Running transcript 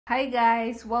Hi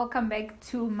guys, welcome back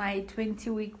to my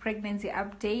 20-week pregnancy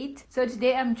update. So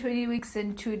today I'm 20 weeks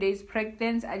and 2 days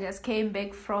pregnant. I just came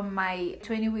back from my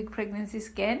 20-week pregnancy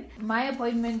scan. My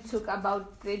appointment took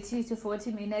about 30 to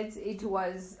 40 minutes. It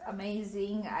was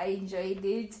amazing. I enjoyed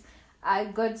it. I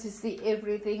got to see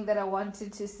everything that I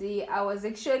wanted to see. I was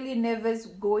actually nervous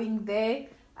going there.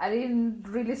 I didn't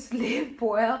really sleep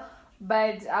well,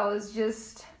 but I was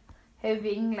just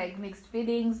having like mixed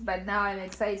feelings, but now I'm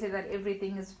excited that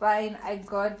everything is fine. I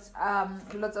got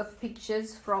lots of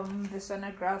pictures from the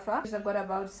sonographer. I got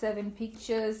about 7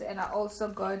 pictures, and I also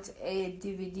got a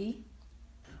DVD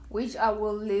which I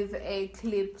will leave a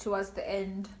clip towards the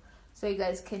end so you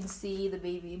guys can see the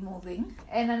baby moving.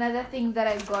 And another thing that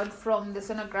I got from the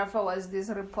sonographer was this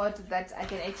report that I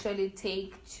can actually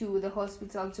take to the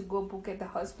hospital to go book at the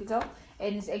hospital,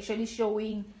 and it's actually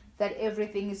showing that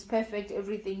everything is perfect,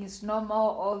 everything is normal,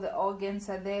 all the organs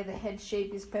are there, the head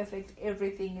shape is perfect,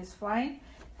 everything is fine.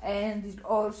 And it's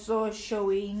also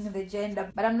showing the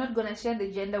gender, but I'm not gonna share the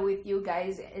gender with you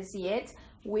guys as yet.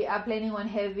 We are planning on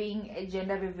having a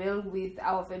gender reveal with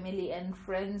our family and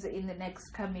friends in the next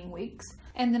coming weeks.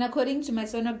 And then according to my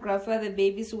sonographer, the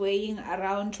baby's weighing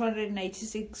around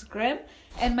 296 grams,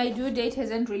 and my due date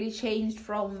hasn't really changed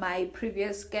from my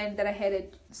previous scan that I had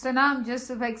it. So now I'm just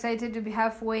super excited to be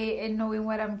halfway and knowing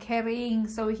what I'm carrying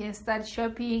so we can start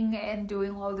shopping and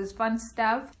doing all this fun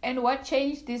stuff. And what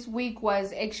changed this week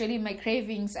was actually my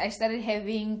cravings. I started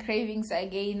having cravings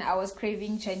again. I was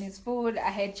craving Chinese food. I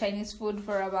had Chinese food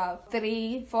for about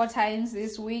 3-4 times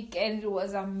this week, and it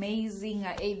was amazing.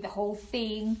 I ate the whole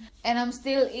thing, and I'm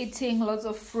still eating lots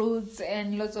of fruits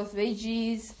and lots of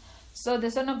veggies. So the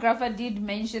sonographer did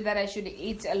mention that I should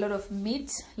eat a lot of meat,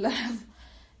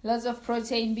 lots of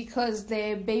protein, because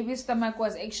the baby's stomach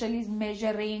was actually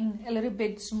measuring a little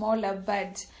bit smaller,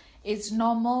 but it's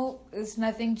normal. It's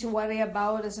nothing to worry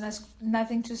about. It's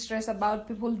nothing to stress about.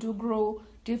 People do grow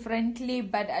differently,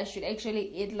 but I should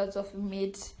actually eat lots of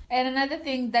meat. And another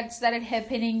thing that started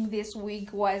happening this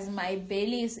week was my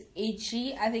belly is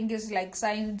itchy. I think it's like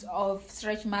signs of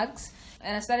stretch marks.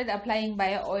 And I started applying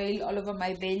bio oil all over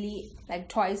my belly like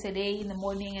twice a day, in the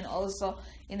morning and also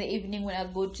in the evening when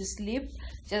I go to sleep,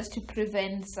 just to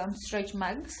prevent some stretch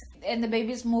marks. And the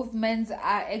baby's movements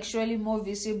are actually more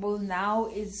visible now.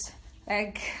 It's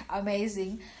like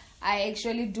amazing. I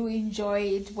actually do enjoy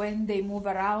it when they move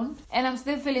around, and I'm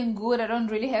still feeling good. I don't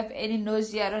really have any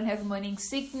nausea. I don't have morning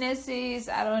sicknesses.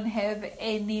 I don't have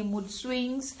any mood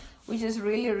swings, which is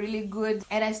really good,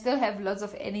 and I still have lots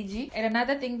of energy. And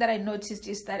another thing that I noticed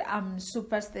is that I'm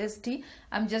super thirsty.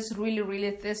 I'm just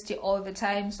really thirsty all the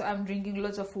time, so I'm drinking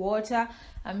lots of water.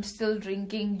 I'm still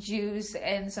drinking juice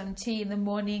and some tea in the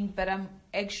morning, but I'm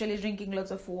actually drinking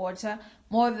lots of water,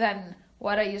 more than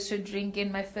what I used to drink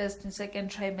in my first and second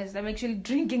trimester. I'm actually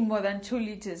drinking more than 2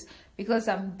 liters because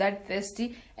I'm that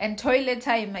thirsty. And toilet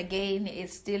time again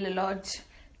is still a lot,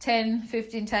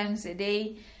 10-15 times a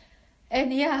day.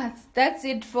 And yeah, that's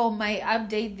it for my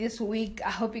update this week.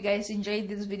 I hope you guys enjoyed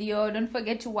this video. Don't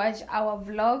forget to watch our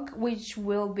vlog, which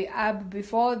will be up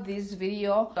before this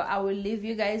video. So I will leave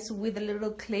you guys with a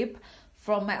little clip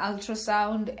from my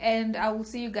ultrasound, and I will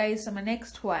see you guys on my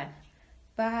next one.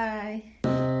 Bye.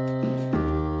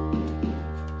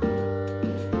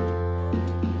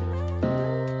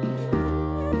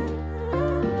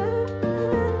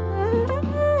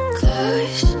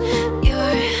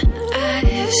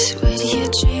 Would you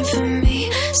dream for me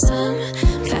some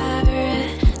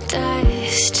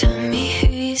paradise? Tell me who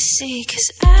you see,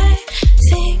 'cause I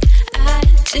think I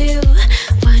do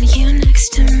want you next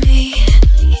to me.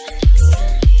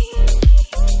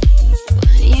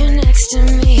 Want you next to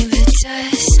me, but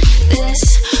does this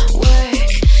work?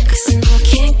 'Cause I know I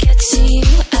can't get to you.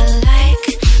 I like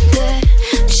the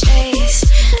chase,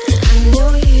 and I know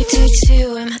you do too.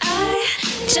 Am I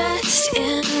just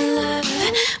in love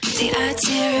with the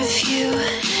idea of you?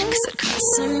 'Cause I'd cross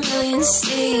a million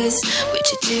seas. Would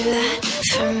you do that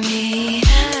for me?